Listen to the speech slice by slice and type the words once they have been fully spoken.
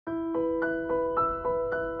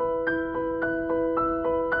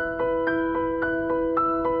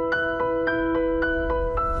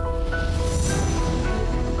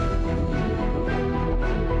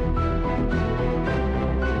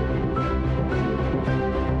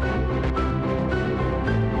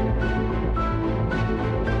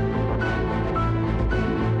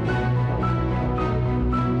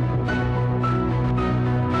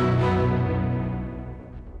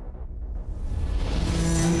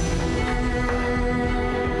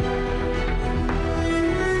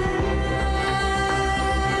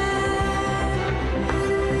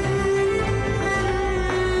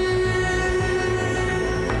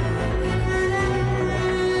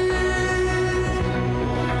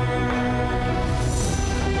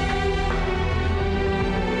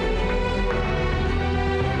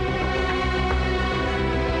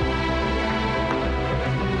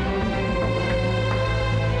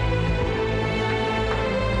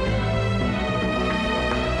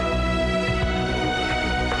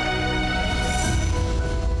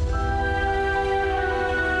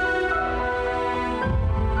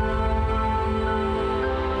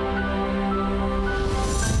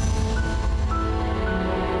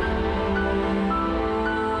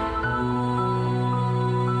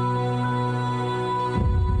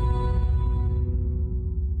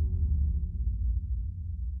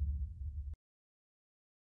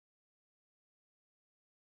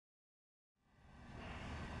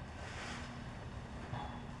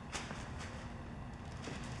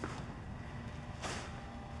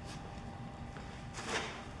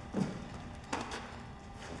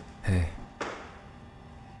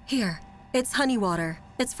Here, it's honey water.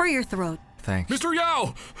 It's for your throat. Thanks. Mr.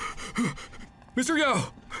 Yao! Mr.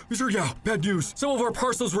 Yao! Mr. Yao, bad news. Some of our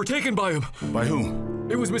parcels were taken by him. By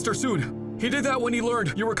whom? It was Mr. Soon. He did that when he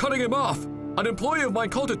learned you were cutting him off. An employee of mine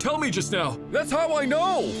called to tell me just now. That's how I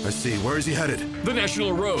know! I see. Where is he headed? The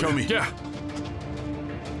National Road. Show me. Yeah.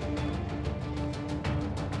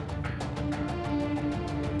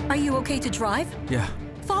 Are you okay to drive? Yeah.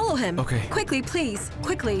 Follow him. Okay. Quickly, please.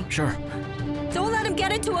 Quickly. Sure. Don't let him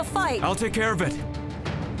get into a fight. I'll take care of it.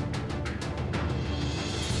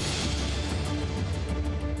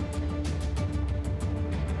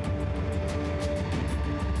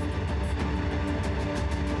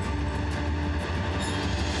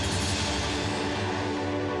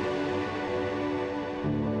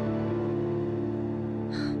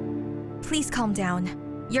 Please calm down.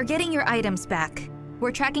 You're getting your items back.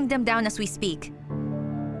 We're tracking them down as we speak.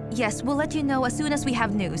 Yes, we'll let you know as soon as we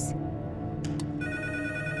have news.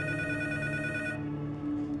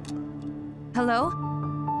 Hello?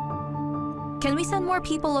 Can we send more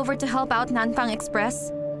people over to help out Nanfang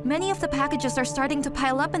Express? Many of the packages are starting to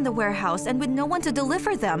pile up in the warehouse and with no one to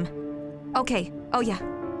deliver them. Okay. Oh yeah.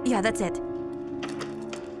 Yeah, that's it.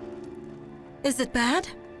 Is it bad?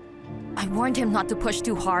 I warned him not to push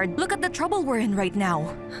too hard. Look at the trouble we're in right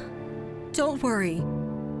now. Don't worry.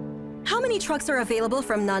 How many trucks are available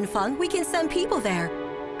from Nanfang? We can send people there.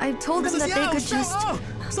 I told them that they could just...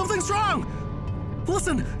 Something's wrong!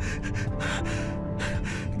 Listen!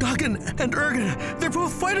 Gagan and Ergen, they're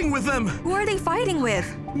both fighting with them! Who are they fighting with?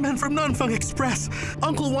 Men from Nanfang Express.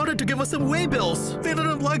 Uncle wanted to give us some way bills. They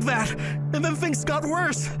didn't like that. And then things got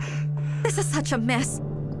worse. This is such a mess.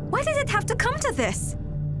 Why did it have to come to this?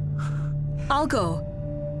 I'll go.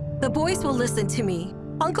 The boys will listen to me.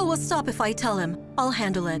 Uncle will stop if I tell him. I'll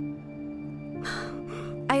handle it.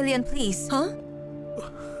 Aileen, please. Huh?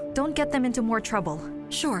 Don't get them into more trouble.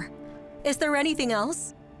 Sure. Is there anything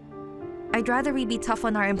else? I'd rather we be tough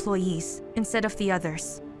on our employees instead of the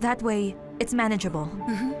others. That way, it's manageable.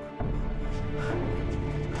 Mm-hmm.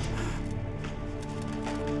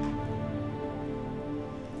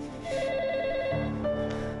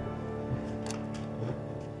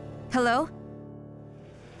 Hello?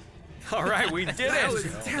 All right, we did it.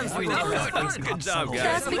 Good job, guys.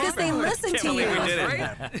 That's because they listen to you. We did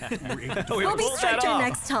it. We'll be stricter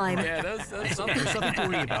next time. Yeah, that's something. There's something to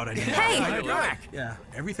worry about anyway. Hey! Yeah,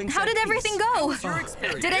 everything. How did everything go?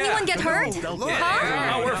 Did anyone get hurt?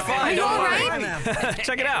 Huh? Oh, we're fine. Are you Don't all worry. right?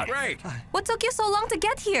 Check it out. Right. What took you so long to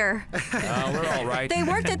get here? We're all right. They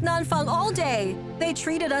worked at Nanfang all day. They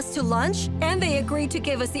treated us to lunch, and they agreed to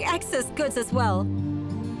give us the excess goods as well.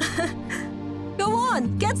 Go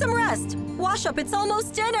on, get some rest. Wash up, it's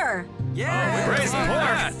almost dinner. Yeah. Braised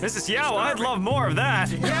pork. This is Yao. I'd love more of that.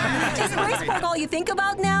 Is braised pork all you think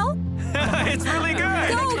about now? It's really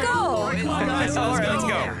good. Go! All right, let's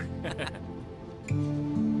go.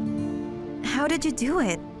 How did you do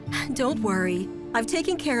it? Don't worry. I've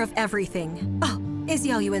taken care of everything. Oh, is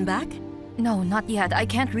Yao Yuan back? No, not yet. I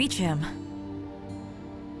can't reach him.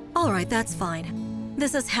 All right, that's fine.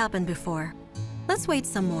 This has happened before. Let's wait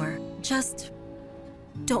some more. Just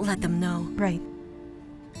don't let them know. Right.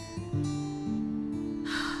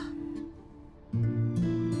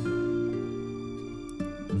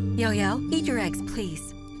 Yao Yao, eat your eggs,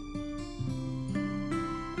 please.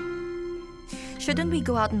 Shouldn't we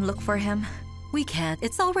go out and look for him? We can't.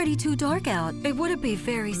 It's already too dark out. It wouldn't be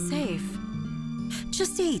very safe.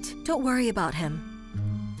 Just eat. Don't worry about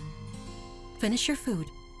him. Finish your food.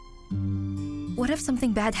 What if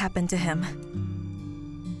something bad happened to him?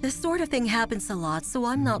 This sort of thing happens a lot, so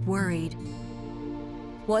I'm not worried.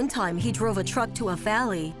 One time, he drove a truck to a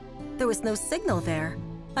valley. There was no signal there.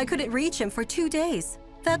 I couldn't reach him for 2 days.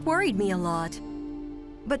 That worried me a lot.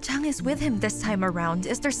 But Chang is with him this time around.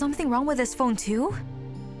 Is there something wrong with his phone too?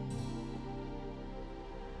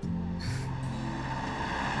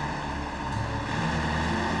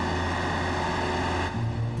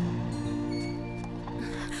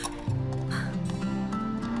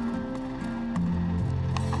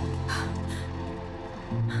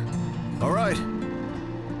 All right.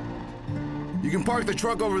 You can park the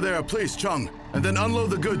truck over there, please, Chung, and then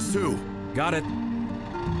unload the goods too. Got it.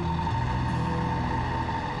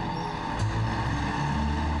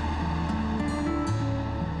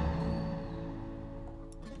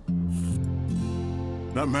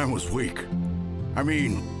 That man was weak. I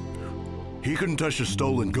mean, he couldn't touch the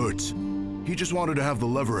stolen goods. He just wanted to have the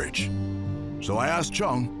leverage. So I asked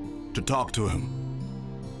Chung to talk to him.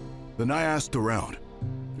 Then I asked around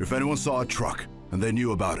if anyone saw a truck and they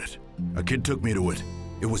knew about it. A kid took me to it.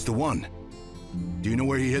 It was the one. Do you know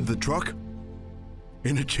where he hid the truck?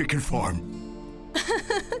 In a chicken farm.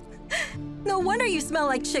 No wonder you smell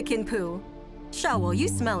like chicken poo. Xiao'ou, you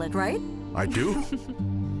smell it, right? I do?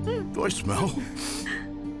 Do I smell?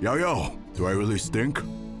 Yao Yao, do I really stink?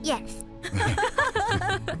 Yes.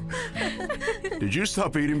 Did you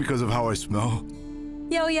stop eating because of how I smell?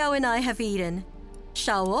 Yao Yao and I have eaten.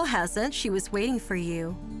 Xiao'ou hasn't. She was waiting for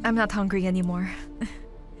you. I'm not hungry anymore.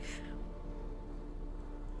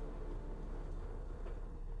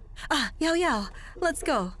 Yao Yao, let's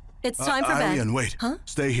go. It's time for bed. Ian, wait. Huh?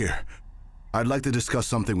 Stay here. I'd like to discuss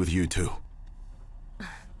something with you two.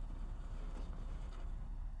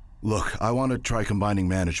 Look, I want to try combining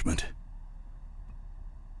management.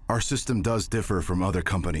 Our system does differ from other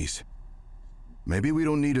companies. Maybe we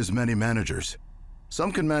don't need as many managers.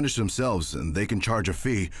 Some can manage themselves and they can charge a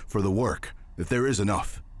fee for the work, if there is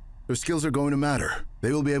enough. Their skills are going to matter.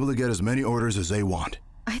 They will be able to get as many orders as they want.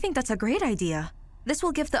 I think that's a great idea. This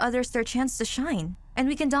will give the others their chance to shine, and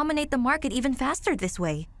we can dominate the market even faster this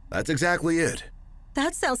way. That's exactly it.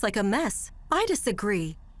 That sounds like a mess. I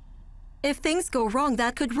disagree. If things go wrong,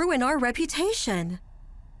 that could ruin our reputation.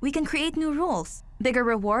 We can create new rules, bigger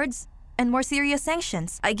rewards, and more serious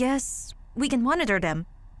sanctions. I guess we can monitor them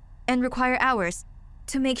and require hours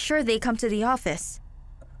to make sure they come to the office.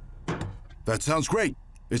 That sounds great.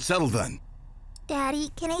 It's settled then. Daddy,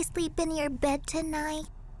 can I sleep in your bed tonight?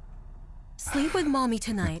 Sleep with Mommy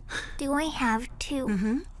tonight. Do I have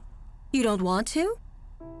to? You don't want to?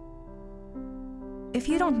 If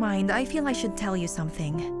you don't mind, I feel I should tell you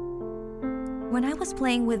something. When I was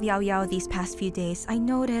playing with Yao Yao these past few days, I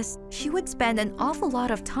noticed she would spend an awful lot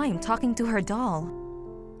of time talking to her doll.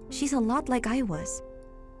 She's a lot like I was.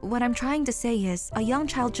 What I'm trying to say is, a young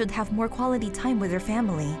child should have more quality time with her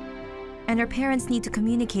family, and her parents need to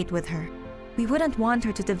communicate with her. We wouldn't want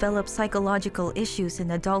her to develop psychological issues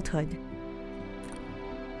in adulthood.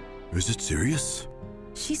 Is it serious?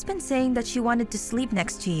 She's been saying that she wanted to sleep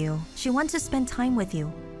next to you. She wants to spend time with you.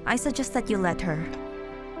 I suggest that you let her.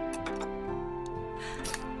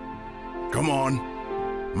 Come on.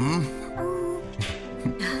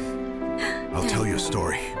 I'll tell you a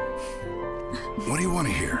story. What do you want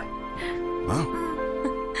to hear? Huh?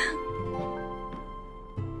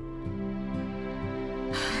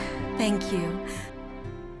 Thank you.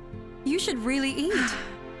 You should really eat.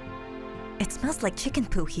 It smells like chicken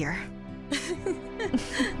poo here.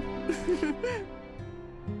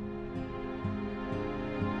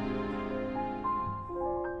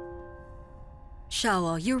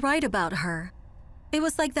 Xiao'ou, you're right about her. It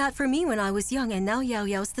was like that for me when I was young, and now Yao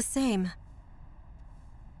Yao's the same.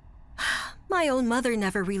 My own mother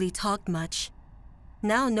never really talked much.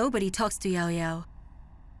 Now nobody talks to Yao Yao.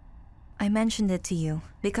 I mentioned it to you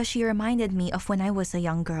because she reminded me of when I was a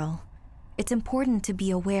young girl. It's important to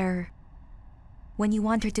be aware when you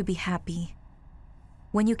want her to be happy,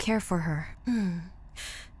 when you care for her.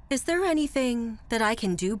 Is there anything that I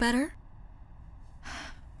can do better?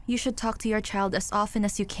 You should talk to your child as often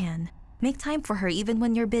as you can. Make time for her even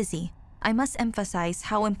when you're busy. I must emphasize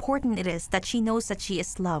how important it is that she knows that she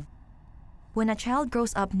is loved. When a child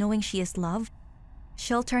grows up knowing she is loved,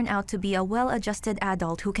 she'll turn out to be a well-adjusted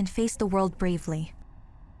adult who can face the world bravely.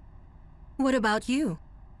 What about you?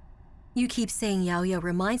 You keep saying Yao Yao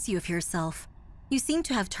reminds you of yourself. You seem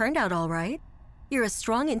to have turned out all right. You're a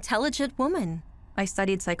strong, intelligent woman. I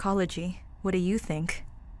studied psychology. What do you think?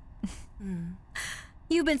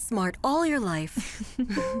 You've been smart all your life.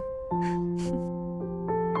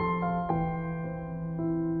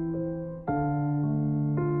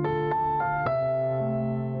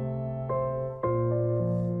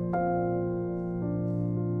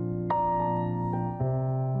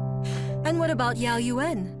 And what about Yao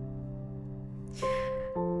Yuan?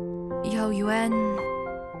 Yao Yuan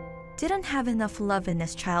didn't have enough love in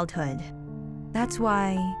his childhood. That's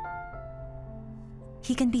why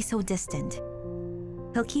he can be so distant.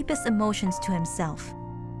 He'll keep his emotions to himself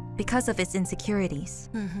because of his insecurities.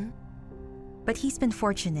 But he's been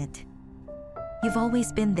fortunate. You've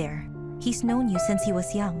always been there. He's known you since he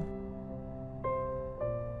was young.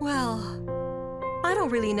 Well, I don't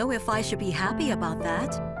really know if I should be happy about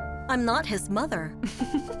that. I'm not his mother.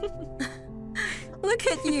 Look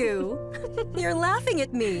at you. You're laughing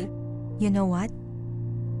at me. You know what?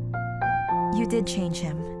 You did change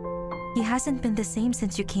him. He hasn't been the same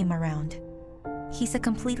since you came around. He's a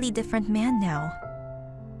completely different man now.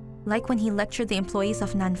 Like when he lectured the employees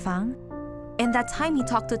of Nanfang. And that time he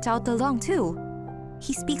talked to Cao Delong too.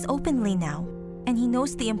 He speaks openly now, and he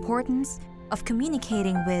knows the importance of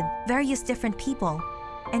communicating with various different people,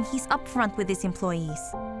 and he's upfront with his employees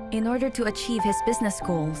in order to achieve his business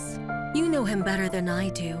goals. You know him better than I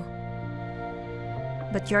do.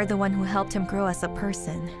 But you're the one who helped him grow as a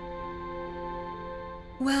person.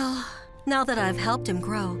 Well, now that I've helped him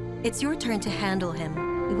grow, it's your turn to handle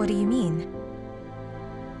him. What do you mean?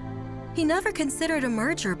 He never considered a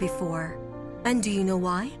merger before. And do you know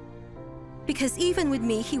why? Because even with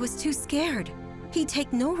me, he was too scared. He'd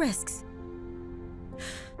take no risks.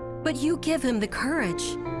 But you give him the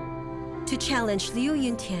courage to challenge Liu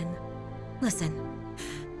Yun Tian. Listen,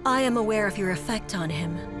 I am aware of your effect on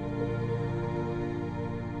him.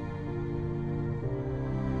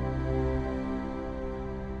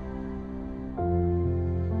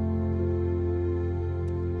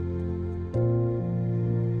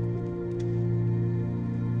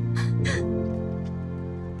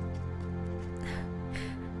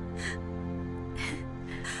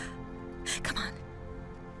 Come on.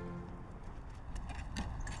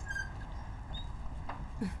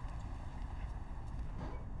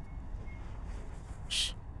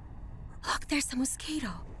 Shh. Look, there's a mosquito.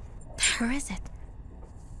 Where is it?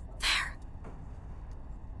 There.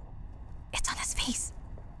 It's on his face.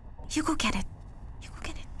 You go get it. You go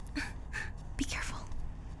get it. Be careful.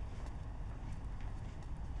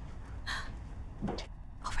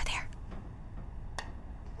 Over there.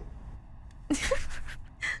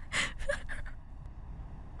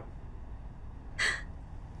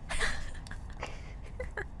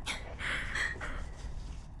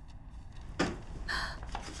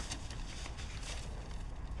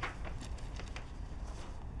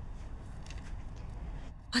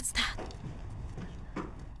 What's that?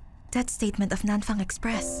 Debt statement of Nanfang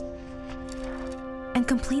Express. And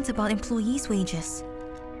complaints about employees' wages.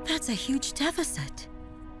 That's a huge deficit.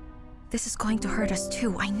 This is going to hurt us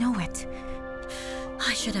too, I know it.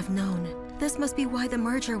 I should have known. This must be why the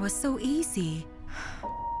merger was so easy.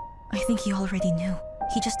 I think he already knew.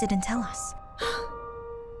 He just didn't tell us.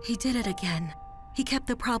 He did it again. He kept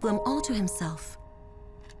the problem all to himself.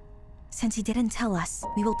 Since he didn't tell us,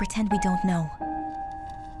 we will pretend we don't know.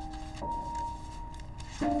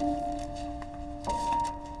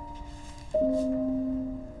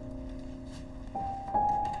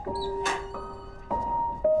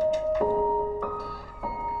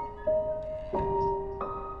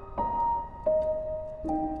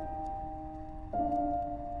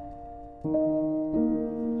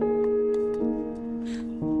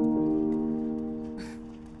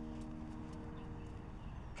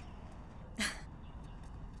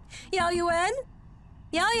 Yao Yuan?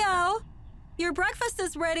 Yao, your breakfast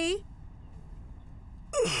is ready.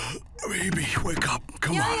 Baby, wake up.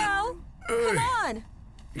 Come on. Yao, come on.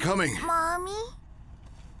 Coming. Mommy?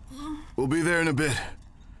 We'll be there in a bit.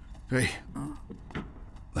 Hey,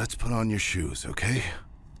 let's put on your shoes, okay?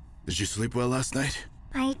 Did you sleep well last night?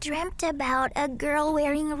 I dreamt about a girl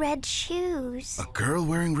wearing red shoes. A girl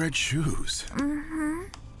wearing red shoes? Mm-hmm.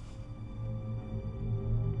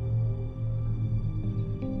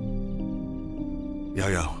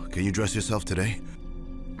 Yao, can you dress yourself today?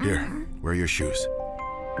 Here, wear your shoes.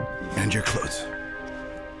 And your clothes.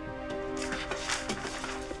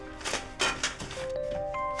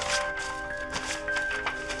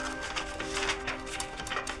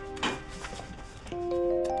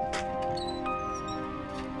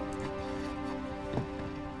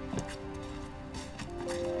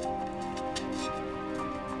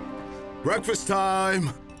 Breakfast time!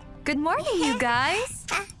 Good morning, you guys!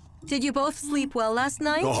 Did you both sleep well last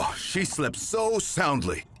night? Oh, she slept so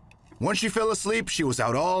soundly. Once she fell asleep, she was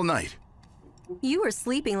out all night. You were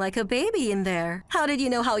sleeping like a baby in there. How did you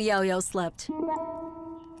know how Yao slept?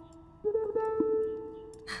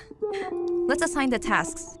 Let's assign the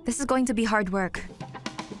tasks. This is going to be hard work.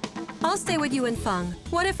 I'll stay with you and Feng.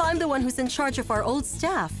 What if I'm the one who's in charge of our old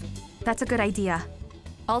staff? That's a good idea.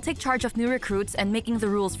 I'll take charge of new recruits and making the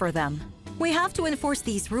rules for them. We have to enforce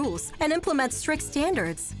these rules and implement strict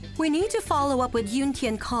standards. We need to follow up with Yun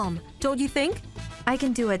Tian calm, don't you think? I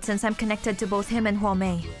can do it since I'm connected to both him and Hua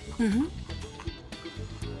Mei. Mm-hmm.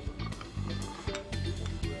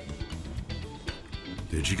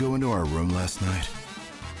 Did you go into our room last night?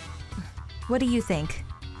 What do you think?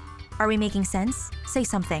 Are we making sense? Say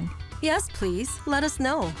something. Yes, please. Let us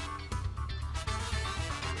know.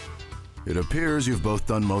 It appears you've both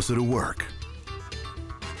done most of the work.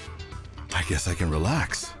 I guess I can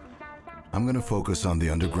relax. I'm gonna focus on the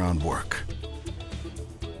underground work.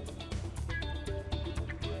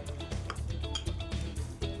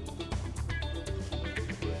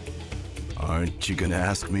 Aren't you gonna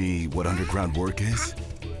ask me what underground work is?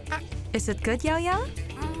 Is it good, Yao Yao?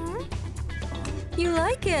 You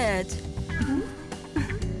like it?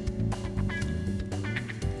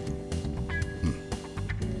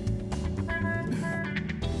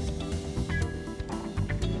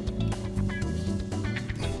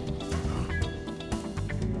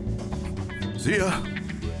 See ya.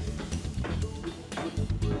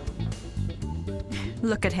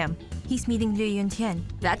 Look at him. He's meeting Liu Yun Tian.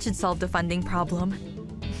 That should solve the funding problem.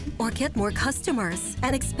 Or get more customers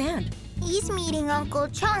and expand. He's meeting Uncle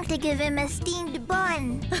Chong to give him a steamed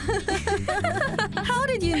bun. How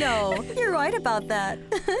did you know? You're right about that.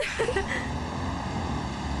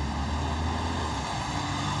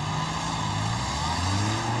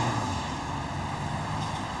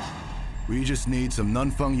 We just need some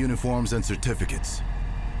Nanfeng uniforms and certificates.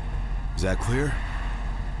 Is that clear?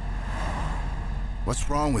 What's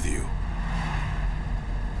wrong with you?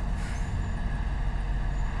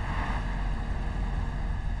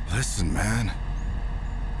 Listen, man.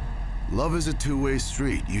 Love is a two-way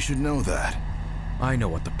street. You should know that. I know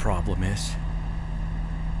what the problem is.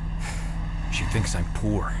 She thinks I'm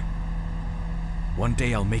poor. One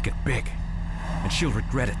day I'll make it big, and she'll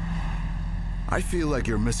regret it. I feel like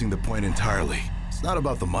you're missing the point entirely. It's not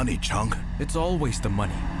about the money, Chung. It's always the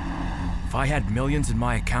money. If I had millions in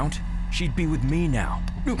my account, she'd be with me now.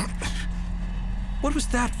 What was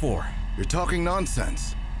that for? You're talking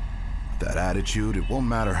nonsense. With that attitude, it won't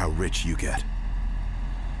matter how rich you get.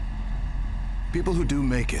 People who do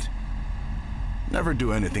make it never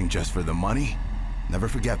do anything just for the money. Never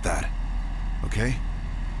forget that, okay?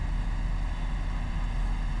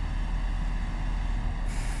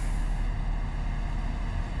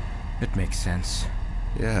 It makes sense.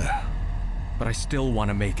 Yeah. But I still want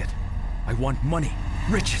to make it. I want money,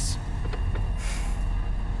 riches.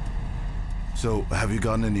 So, have you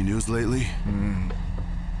gotten any news lately?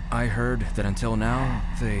 I heard that until now,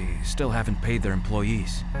 they still haven't paid their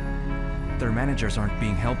employees. Their managers aren't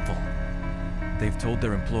being helpful. They've told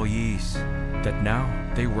their employees that now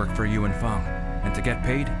they work for Yuan Fang, and to get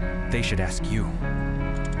paid, they should ask you.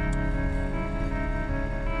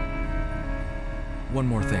 One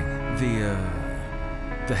more thing.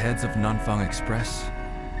 The heads of Nanfang Express,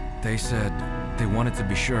 they said they wanted to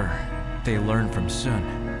be sure they learned from Sun.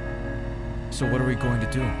 So what are we going to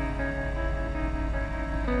do?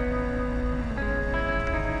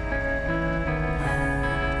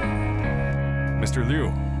 Mr.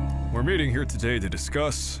 Liu, we're meeting here today to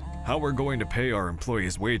discuss how we're going to pay our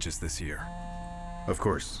employees' wages this year. Of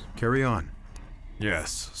course. Carry on.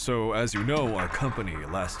 Yes, so as you know, our company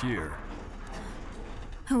last year...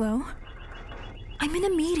 Hello? I'm in a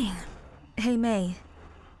meeting. Hey, May.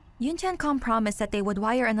 Yun Tian promised that they would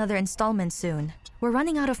wire another installment soon. We're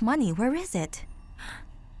running out of money. Where is it?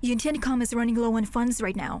 Yun Tian is running low on funds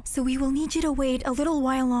right now, so we will need you to wait a little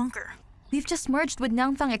while longer. We've just merged with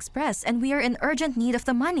Nanfang Express, and we are in urgent need of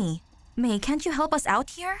the money. May, can't you help us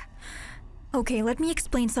out here? Okay, let me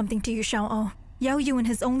explain something to you, Xiao'ou. Yao Yuan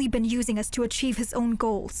has only been using us to achieve his own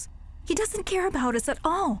goals. He doesn't care about us at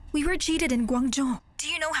all. We were cheated in Guangzhou. Do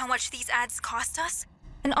you know how much these ads cost us?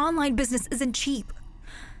 An online business isn't cheap.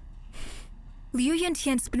 Liu Yun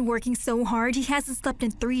Tian's been working so hard, he hasn't slept in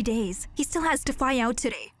 3 days. He still has to fly out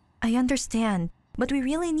today. I understand, but we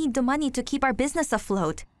really need the money to keep our business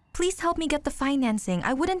afloat. Please help me get the financing.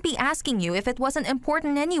 I wouldn't be asking you if it wasn't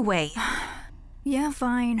important anyway. Yeah,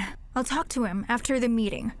 fine. I'll talk to him after the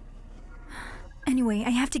meeting. Anyway, I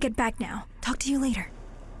have to get back now. Talk to you later.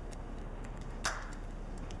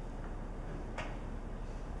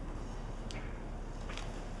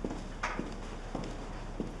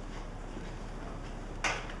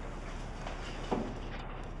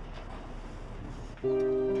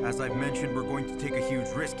 As I've mentioned, we're going to take a huge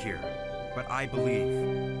risk here, but I believe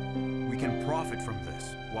we can profit from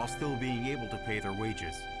this while still being able to pay their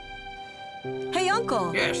wages. Hey,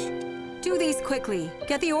 Uncle! Yes? Do these quickly.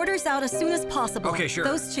 Get the orders out as soon as possible. Okay, sure.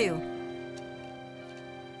 Those two.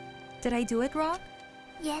 Did I do it wrong?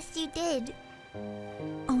 Yes, you did.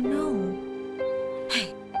 Oh no.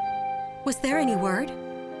 Hey, was there any word?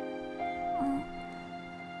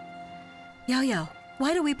 Yao Yao,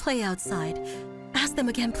 why do we play outside? Ask them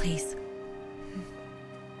again, please.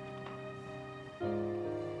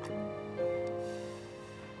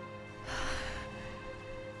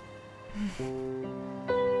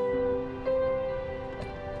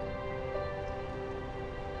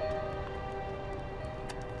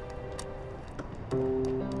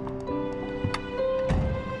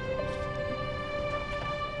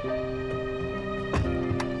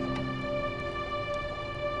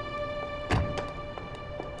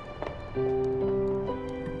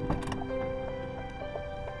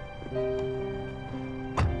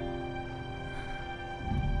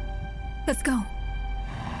 Let's go.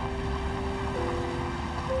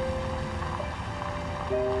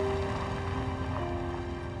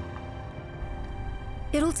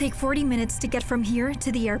 It'll take 40 minutes to get from here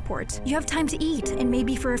to the airport. You have time to eat, and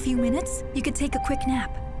maybe for a few minutes, you could take a quick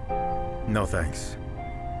nap. No thanks.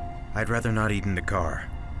 I'd rather not eat in the car.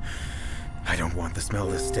 I don't want the smell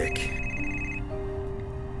to stick.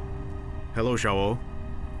 Hello, Xiao'ou.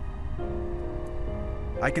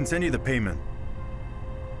 I can send you the payment.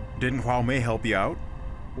 Didn't Hua Mei help you out?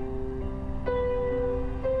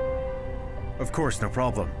 Of course, no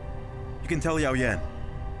problem. You can tell Yao Yuan.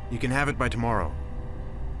 You can have it by tomorrow.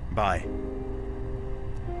 Bye.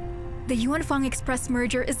 The Yuanfang Express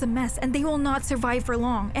merger is a mess and they will not survive for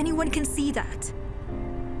long. Anyone can see that.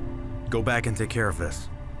 Go back and take care of this.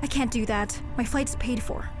 I can't do that. My flight's paid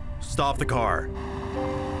for. Stop the car.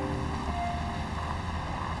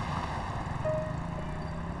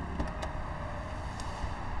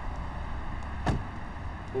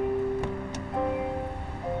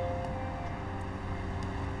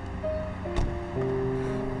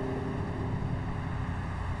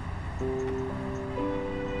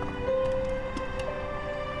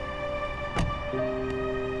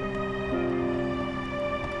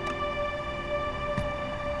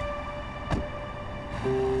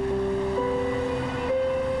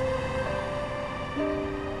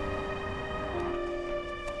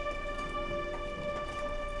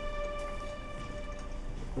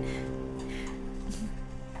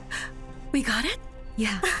 We got it?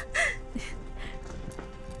 Yeah.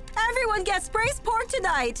 Everyone gets braised pork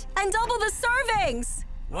tonight and double the servings!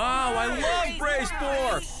 Wow, I love braised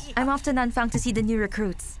pork! I'm off to Nanfang to see the new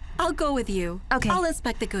recruits. I'll go with you. Okay. I'll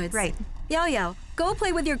inspect the goods. Right. Yao Yao, go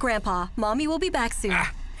play with your grandpa. Mommy will be back soon.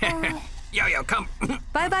 Yao Yao, come.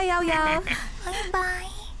 Bye-bye, Yao Yao. Bye.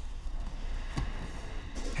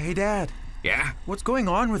 Hey, Dad. Yeah? What's going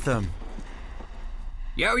on with them?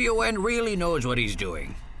 Yao Yuan really knows what he's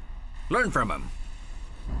doing. Learn from him.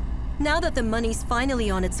 Now that the money's finally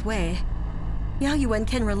on its way, Yao Yuan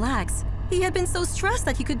can relax. He had been so stressed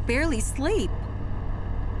that he could barely sleep.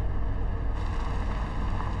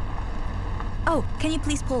 Oh, can you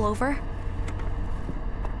please pull over?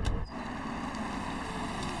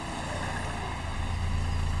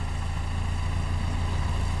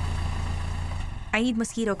 I need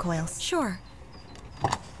mosquito coils. Sure.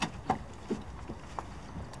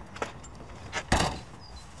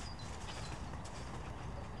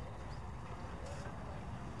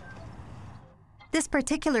 This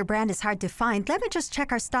particular brand is hard to find. Let me just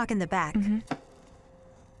check our stock in the back.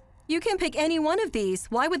 You can pick any one of these.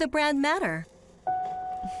 Why would the brand matter?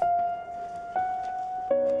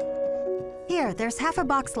 Here, there's half a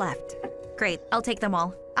box left. Great, I'll take them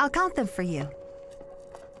all. I'll count them for you.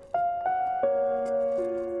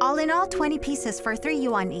 All in all, 20 pieces for 3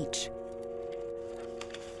 yuan each.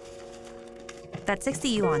 That's 60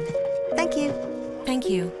 yuan. Thank you. Thank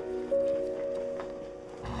you.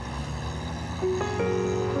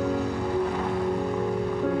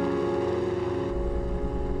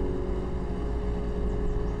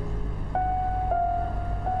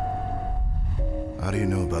 How do you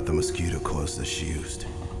know about the mosquito coils that she used?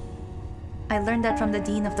 I learned that from the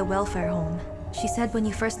dean of the welfare home. She said when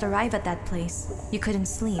you first arrive at that place, you couldn't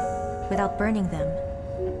sleep without burning them.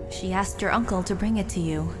 She asked your uncle to bring it to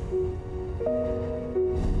you.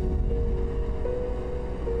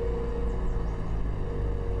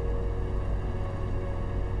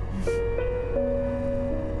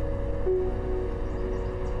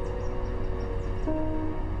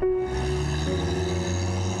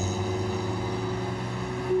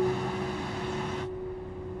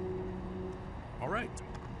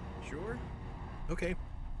 Okay.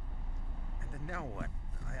 And then now what?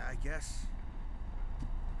 I guess...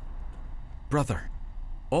 Brother,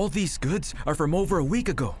 all these goods are from over a week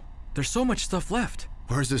ago. There's so much stuff left.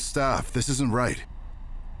 Where's his staff? This isn't right.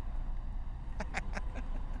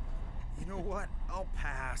 You know what? I'll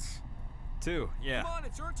pass. 2, yeah. Come on,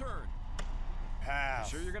 it's your turn. Pass.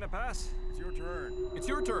 Sure you're gonna pass? It's your turn. It's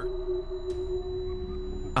your turn.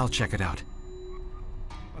 I'll check it out.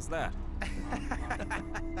 What's that?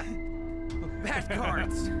 Bad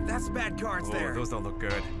cards. That's bad cards there. Those don't look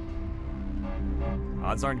good.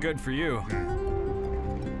 Odds aren't good for you.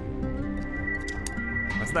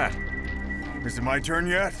 What's that? Is it my turn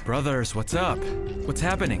yet? Brothers, what's up? What's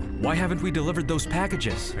happening? Why haven't we delivered those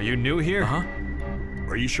packages? Are you new here? Uh-huh.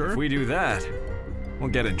 Are you sure? If we do that, we'll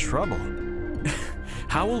get in trouble.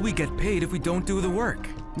 How will we get paid if we don't do the work?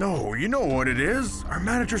 No, you know what it is. Our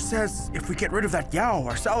manager says if we get rid of that Yao,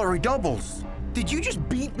 our salary doubles. Did you just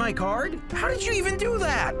beat my card? How did you even do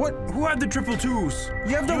that? What? Who had the triple 2s?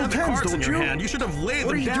 You have double 10s, don't you? You should have laid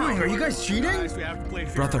What them are you down. doing? Are you guys cheating? Guys, we have to play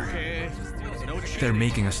fair, Brother, okay? No they're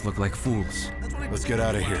making us look like fools. Let's get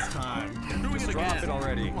out of here. Drop it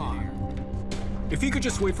already. If he could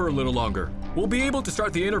just wait for a little longer, we'll be able to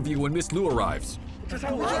start the interview when Miss Lu arrives.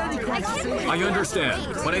 I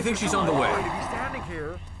understand, but I think she's on the way.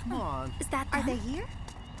 Is that them? Are they here?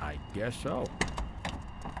 I guess so.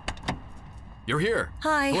 You're here.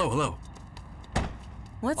 Hi. Hello, hello.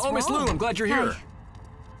 What's wrong? Miss Lu, I'm glad you're here. Hi.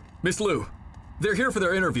 Miss Lu, they're here for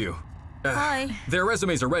their interview. Hi. Their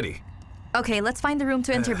resumes are ready. Okay, let's find the room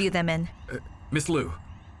to interview them in. Miss Lu,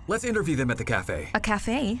 let's interview them at the cafe. A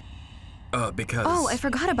cafe? Because... Oh, I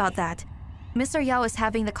forgot about that. Mr. Yao is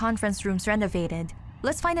having the conference rooms renovated.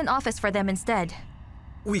 Let's find an office for them instead.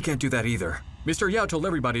 We can't do that either. Mr. Yao told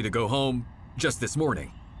everybody to go home just this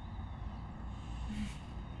morning.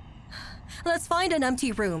 Let's find an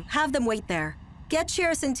empty room. Have them wait there. Get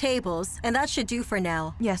chairs and tables, and that should do for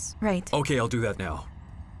now. Yes, right. Okay, I'll do that now.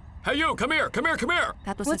 Hey, you! Come here! Come here! Come here!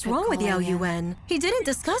 What's wrong with Yao Yuan? He didn't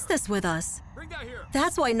discuss this with us. Bring that here.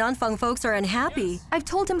 That's why Nanfang folks are unhappy. Yes. I've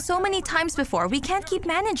told him so many times before, we can't keep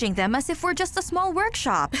managing them as if we're just a small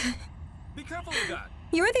workshop. Be careful with that.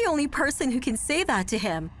 You're the only person who can say that to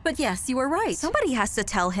him. But yes, you were right. Somebody has to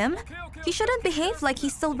tell him. Okay, He shouldn't behave like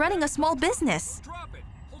he's still running a small business. Drop it.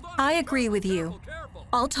 Hold on. I agree with you. Careful, careful.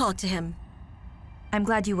 I'll talk to him. I'm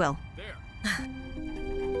glad you will. There.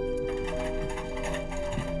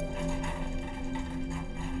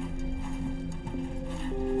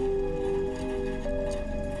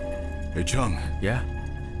 Hey, Chung. Yeah?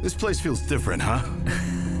 This place feels different, huh?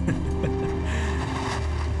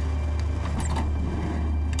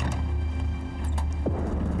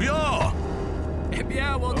 Yeah!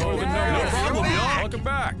 Yeah, welcome no problem, yeah. Welcome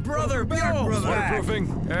back. Brother, back, brother.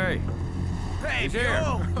 Waterproofing. Hey. Hey, He's here.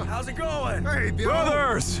 Bill. How's it going? Hey, Bill.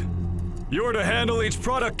 Brothers! You're to handle each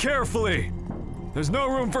product carefully. There's no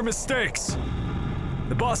room for mistakes.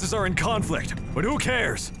 The bosses are in conflict, but who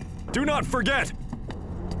cares? Do not forget,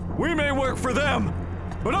 we may work for them,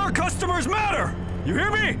 but our customers matter! You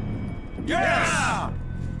hear me? Yeah!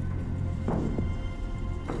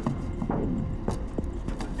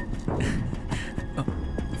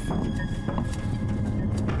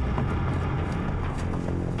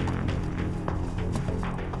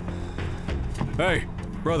 Hey,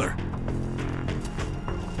 brother.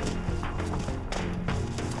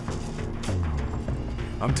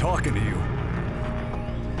 I'm talking to you.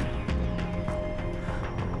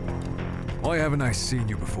 Why haven't I seen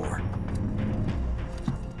you before?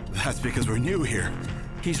 That's because we're new here.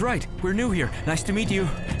 He's right. We're new here. Nice to meet you.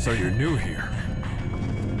 So you're new here.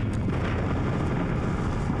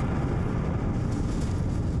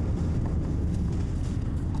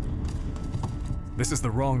 This is the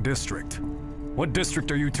wrong district. What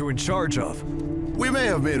district are you two in charge of? We may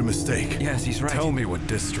have made a mistake. Yes, he's right. Tell me what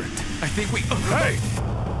district. I think we... Hey!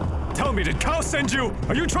 Tell me, did Kao send you?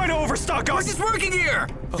 Are you trying to overstock us? We're just working here!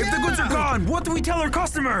 If the goods are gone, what do we tell our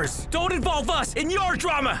customers? Don't involve us in your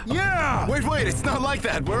drama. Yeah! Wait, it's not like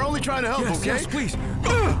that. We're only trying to help, Yes, okay? yes, please.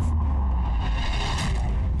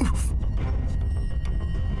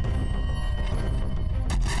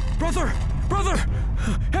 Brother!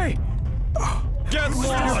 Hey! Get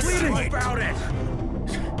lost! What about it?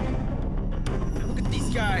 Look at these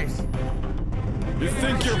guys. You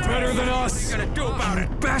think you're better than us? What are you gonna do about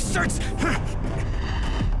it? Bastards! Hey,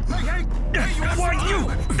 What you?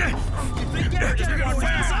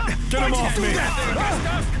 Get him off me!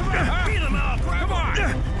 Beat him up! Come on!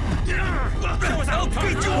 I'll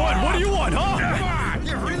beat you up! What do you want, huh?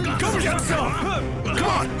 Come get some! Come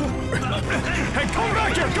on! Hey, come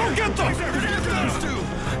back here! Go get them!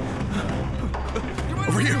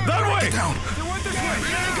 Over here! That way! Get down!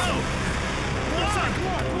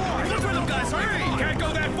 Look for them guys! Hurry! Can't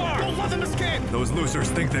go that far! Don't let them escape! Those losers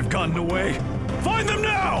think they've gotten away. Find them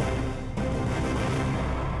now!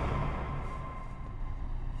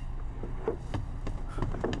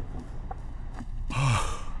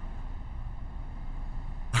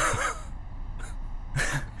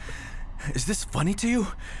 Is this funny to you?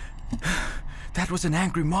 That was an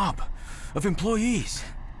angry mob of employees.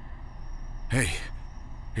 Hey,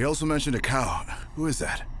 he also mentioned a cow. Who is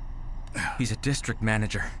that? He's a district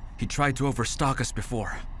manager. He tried to overstock us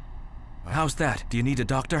before. How's that? Do you need a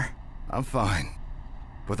doctor? I'm fine.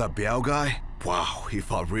 But that Biao guy? Wow, he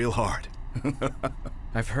fought real hard.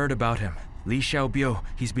 I've heard about him. Lu Xiao'ou,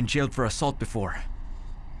 he's been jailed for assault before.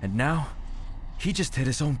 And now, he just hit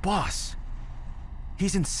his own boss.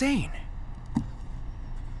 He's insane.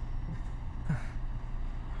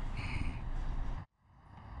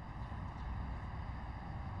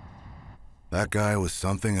 That guy was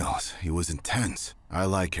something else. He was intense. I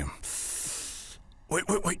like him.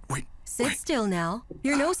 Wait. Sit still now.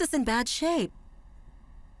 Your nose is in bad shape.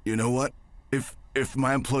 You know what? If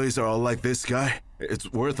my employees are all like this guy,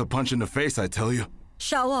 it's worth a punch in the face, I tell you.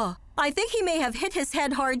 Xiao'ou, I think he may have hit his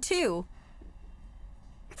head hard too.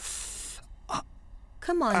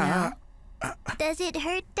 Come on now. Does it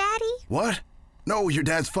hurt, Daddy? What? No, your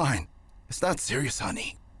dad's fine. It's not serious,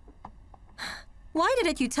 honey. Why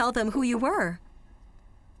didn't you tell them who you were?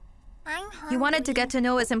 I'm hungry. He wanted to get to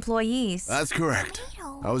know his employees. That's correct.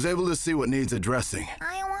 I was able to see what needs addressing.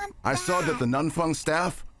 I saw that the Nanfang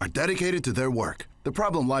staff are dedicated to their work. The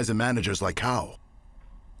problem lies in managers like Kao.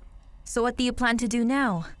 So what do you plan to do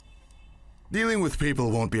now? Dealing with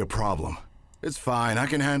people won't be a problem. It's fine, I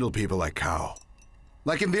can handle people like Kao.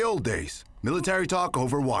 Like in the old days, military talk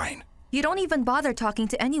over wine. You don't even bother talking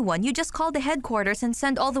to anyone. You just call the headquarters and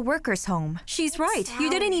send all the workers home. She's right. You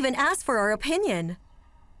didn't even ask for our opinion.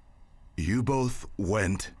 You both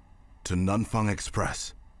went to Nanfang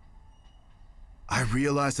Express. I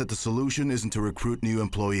realized that the solution isn't to recruit new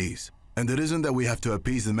employees, and it isn't that we have to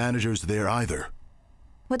appease the managers there either.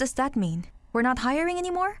 What does that mean? We're not hiring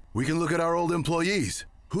anymore? We can look at our old employees.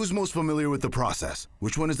 Who's most familiar with the process?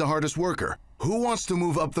 Which one is the hardest worker? Who wants to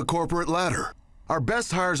move up the corporate ladder? Our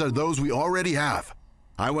best hires are those we already have.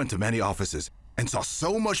 I went to many offices and saw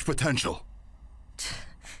so much potential.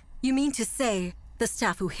 You mean to say the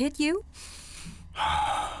staff who hit you?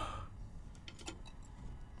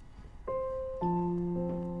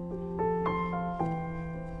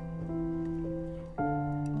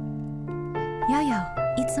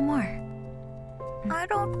 Yao, eat some more. I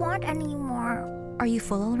don't want any more. Are you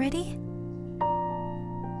full already?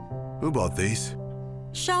 Who bought these?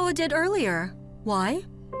 Xiao'ou did earlier. Why?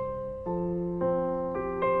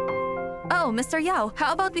 Oh, Mr. Yao,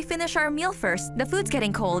 how about we finish our meal first? The food's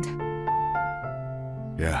getting cold.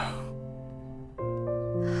 Yeah.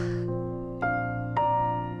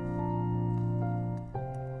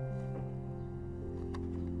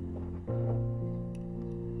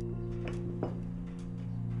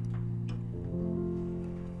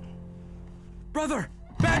 Brother!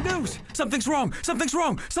 Bad news! Something's wrong! Something's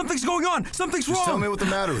wrong! Something's going on! Something's wrong! Just tell me what the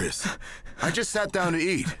matter is. I just sat down to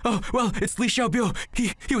eat. Oh, well, it's Lu Xiao'ou.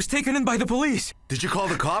 He was taken in by the police. Did you call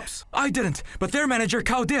the cops? I didn't, but their manager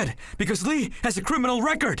Kao did, because Li has a criminal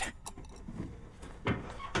record.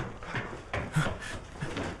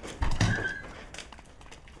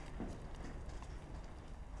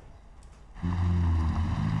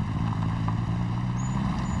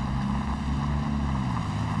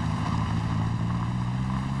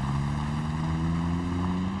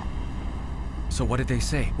 So what did they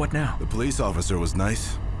say? What now? The police officer was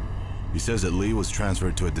nice. He says that Li was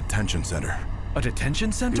transferred to a detention center. A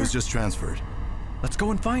detention center? He was just transferred. Let's go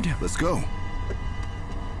and find him. Let's go.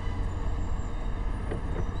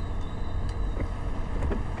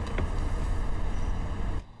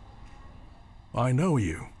 I know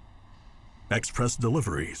you. Express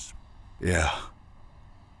deliveries. Yeah.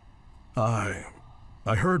 I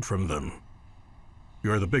heard from them.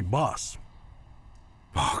 You're the big boss.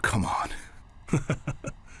 Oh, come on.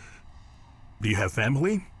 Do you have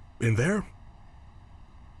family in there?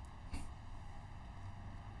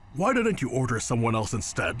 Why didn't you order someone else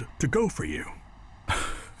instead to go for you?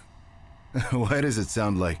 Why does it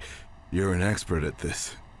sound like you're an expert at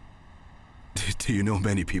this? Do you know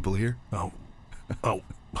many people here? Oh,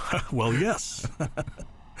 well, yes.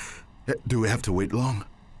 Do we have to wait long?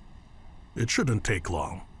 It shouldn't take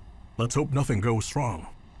long. Let's hope nothing goes wrong.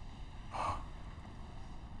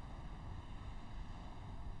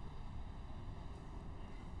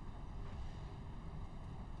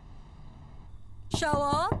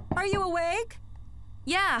 Xiao'ou, are you awake?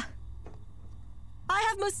 Yeah. I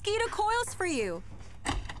have mosquito coils for you.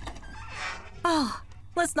 Oh,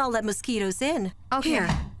 let's not let mosquitoes in. Okay. Here,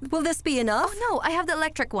 will this be enough? Oh no, I have the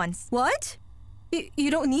electric ones. What?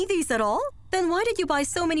 You don't need these at all? Then why did you buy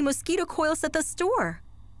so many mosquito coils at the store?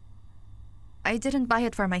 I didn't buy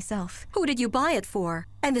it for myself. Who did you buy it for?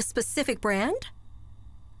 And the specific brand?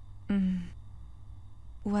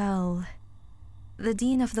 Well, the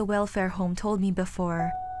dean of the welfare home told me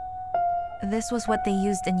before. This was what they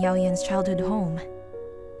used in Yao Yuan's childhood home.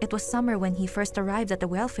 It was summer when he first arrived at the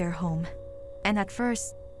welfare home. And at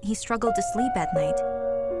first, he struggled to sleep at night.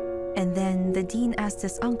 And then the dean asked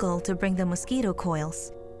his uncle to bring the mosquito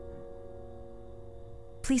coils.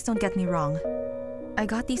 Please don't get me wrong. I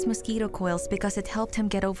got these mosquito coils because it helped him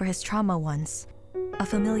get over his trauma once. A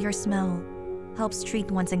familiar smell helps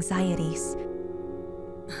treat one's anxieties.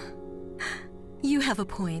 You have a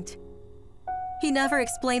point. He never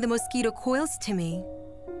explained the mosquito coils to me.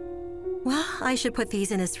 Well, I should put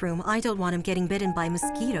these in his room. I don't want him getting bitten by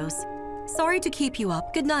mosquitoes. Sorry to keep you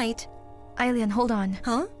up. Good night. Eileen, hold on.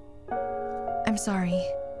 Huh? I'm sorry.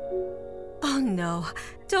 Oh no,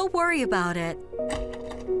 don't worry about it.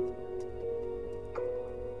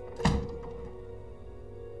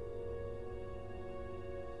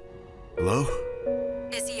 Hello?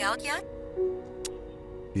 Is he out yet?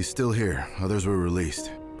 He He's still here. Others were released,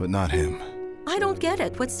 but not him. I don't get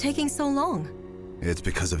it. What's taking so long? It's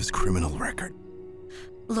because of his criminal record.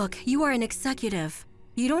 Look, you are an executive.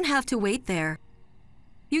 You don't have to wait there.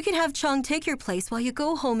 You can have Chung take your place while you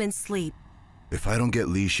go home and sleep. If I don't get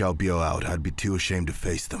Lu Xiao'ou out, I'd be too ashamed to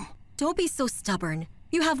face them. Don't be so stubborn.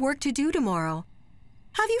 You have work to do tomorrow.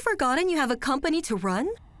 Have you forgotten you have a company to run?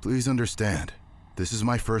 Please understand. This is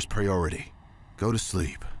my first priority. Go to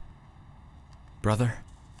sleep. Brother,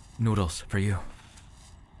 noodles for you.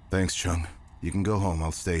 Thanks, Chung. You can go home.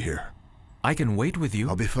 I'll stay here. I can wait with you.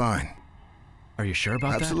 I'll be fine. Are you sure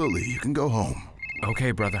about that? Absolutely. You can go home.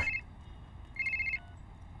 Okay, brother.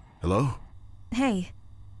 Hello? Hey,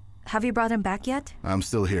 have you brought him back yet? I'm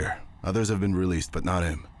still here. Others have been released, but not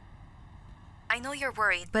him. I know you're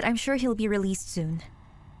worried, but I'm sure he'll be released soon.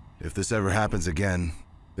 If this ever happens again,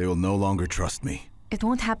 they will no longer trust me. It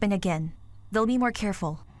won't happen again. They'll be more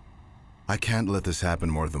careful. I can't let this happen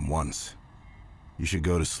more than once. You should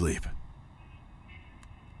go to sleep.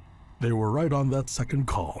 They were right on that second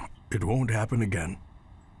call. It won't happen again.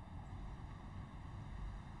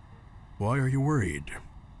 Why are you worried?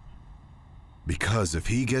 Because if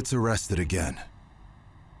he gets arrested again,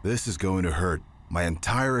 this is going to hurt my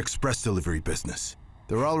entire express delivery business.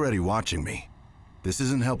 They're already watching me. This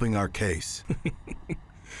isn't helping our case.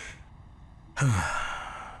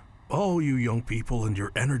 All you young people and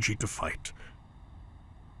your energy to fight.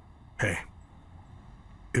 Hey,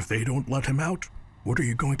 if they don't let him out, what are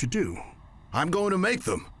you going to do? I'm going to make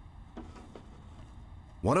them.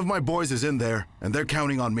 One of my boys is in there, and they're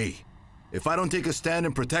counting on me. If I don't take a stand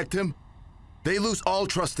and protect him, they lose all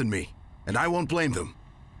trust in me, and I won't blame them.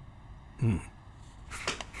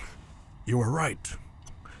 You are right.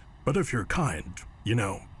 But if you're kind, you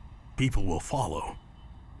know, people will follow.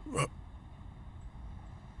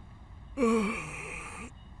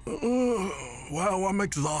 Wow, I'm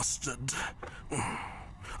exhausted.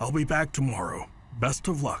 I'll be back tomorrow. Best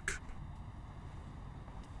of luck.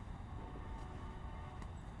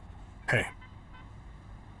 Hey,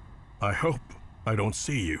 I hope I don't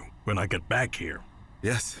see you when I get back here.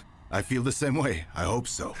 Yes, I feel the same way. I hope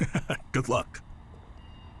so. Good luck.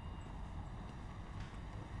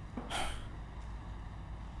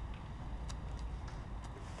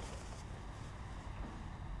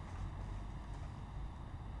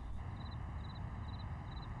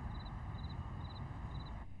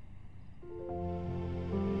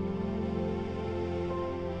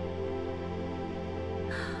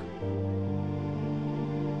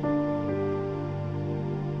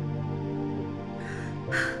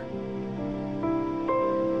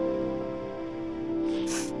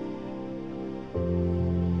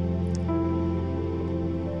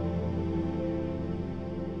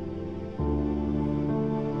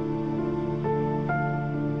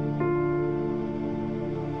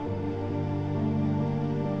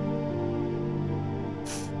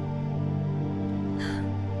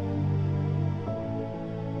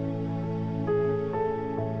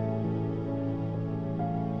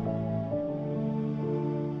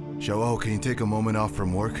 Xiao'ou, can you take a moment off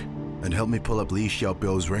from work and help me pull up Lu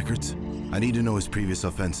Xiao'ou's records? I need to know his previous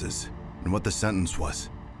offenses and what the sentence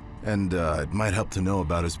was. And it might help to know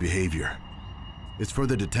about his behavior. It's for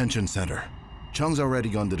the detention center. Chung's already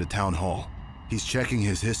gone to the town hall. He's checking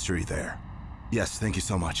his history there. Yes, thank you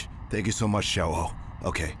so much. Thank you so much, Xiao'ou.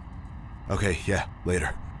 Okay. Okay, yeah,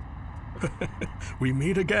 later. We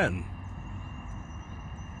meet again.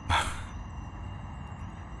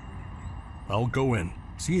 I'll go in,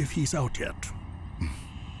 see if he's out yet.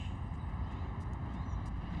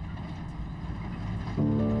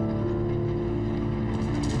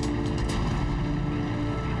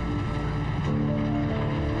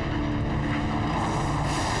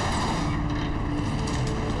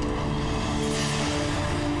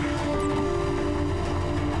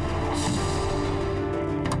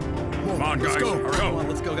 Come on, guys. Go. Hurry Come up. on,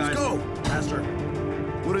 let's go, guys. Let's go. Faster.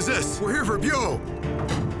 What is this? We're here for Byo.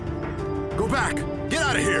 Go back! Get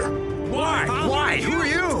out of here! Why? Why? Who are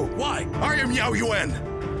you? Why? I am Yao Yuan!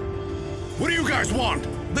 What do you guys want?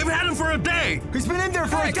 They've had him for a day. He's been in there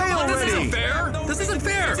for a day already. This isn't fair. This isn't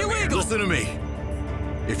fair. It's illegal. Listen to me.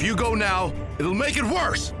 If you go now, it'll make it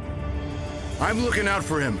worse. I'm looking out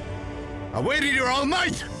for him. I waited here all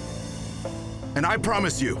night. And I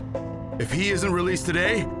promise you, if he isn't released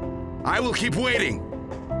today, I will keep waiting.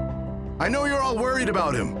 I know you're all worried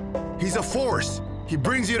about him. He's a force. He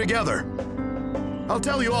brings you together. I'll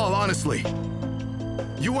tell you all honestly.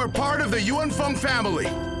 You are part of the Yuanfeng family.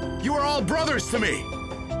 You are all brothers to me.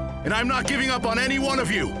 And I'm not giving up on any one of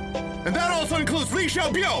you. And that also includes Lu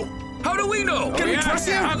Xiao'ou. How do we know? Can we trust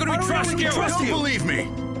him? How can we trust you? Don't believe me.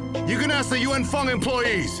 You can ask the Yuan Feng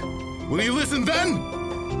employees. Will you listen then?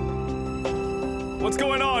 What's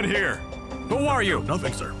going on here? Who are you?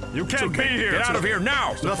 Nothing, sir. You can't be here. Get out of here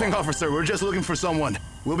now. Nothing, officer. We're just looking for someone.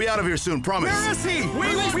 We'll be out of here soon, promise. Where is he?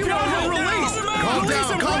 We want him released. Calm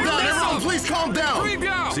down, everyone, please calm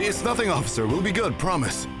down. See, it's nothing, officer. We'll be good,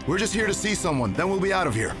 promise. We're just here to see someone, then we'll be out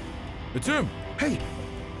of here. It's him. Hey,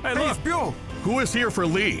 look. Bill. Who is here for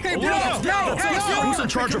Lee? Hey, Bill. Who's in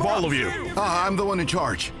charge of all of you? I'm the one in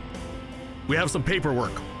charge. We have some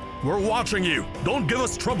paperwork. We're watching you. Don't give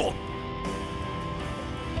us trouble.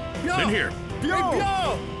 In here.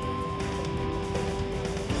 Bill.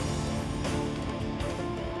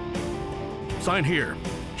 Sign here.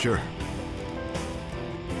 Sure.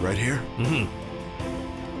 Right here? Mm-hmm.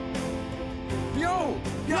 Yo!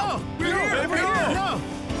 We're here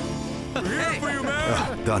for you,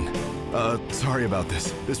 man. Done. Sorry about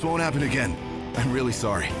this. This won't happen again. I'm really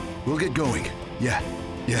sorry. We'll get going. Yeah.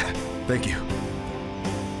 Thank you.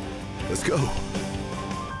 Let's go.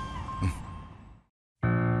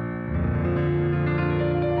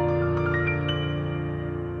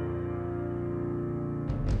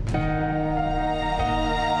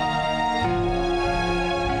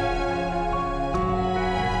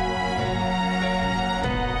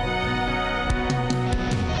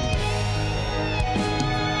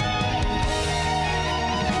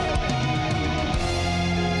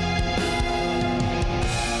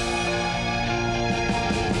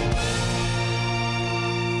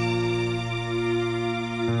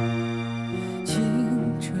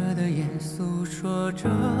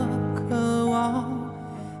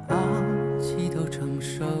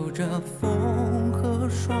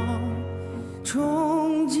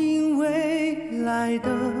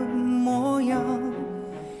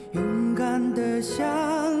勇敢地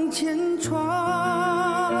向前闯。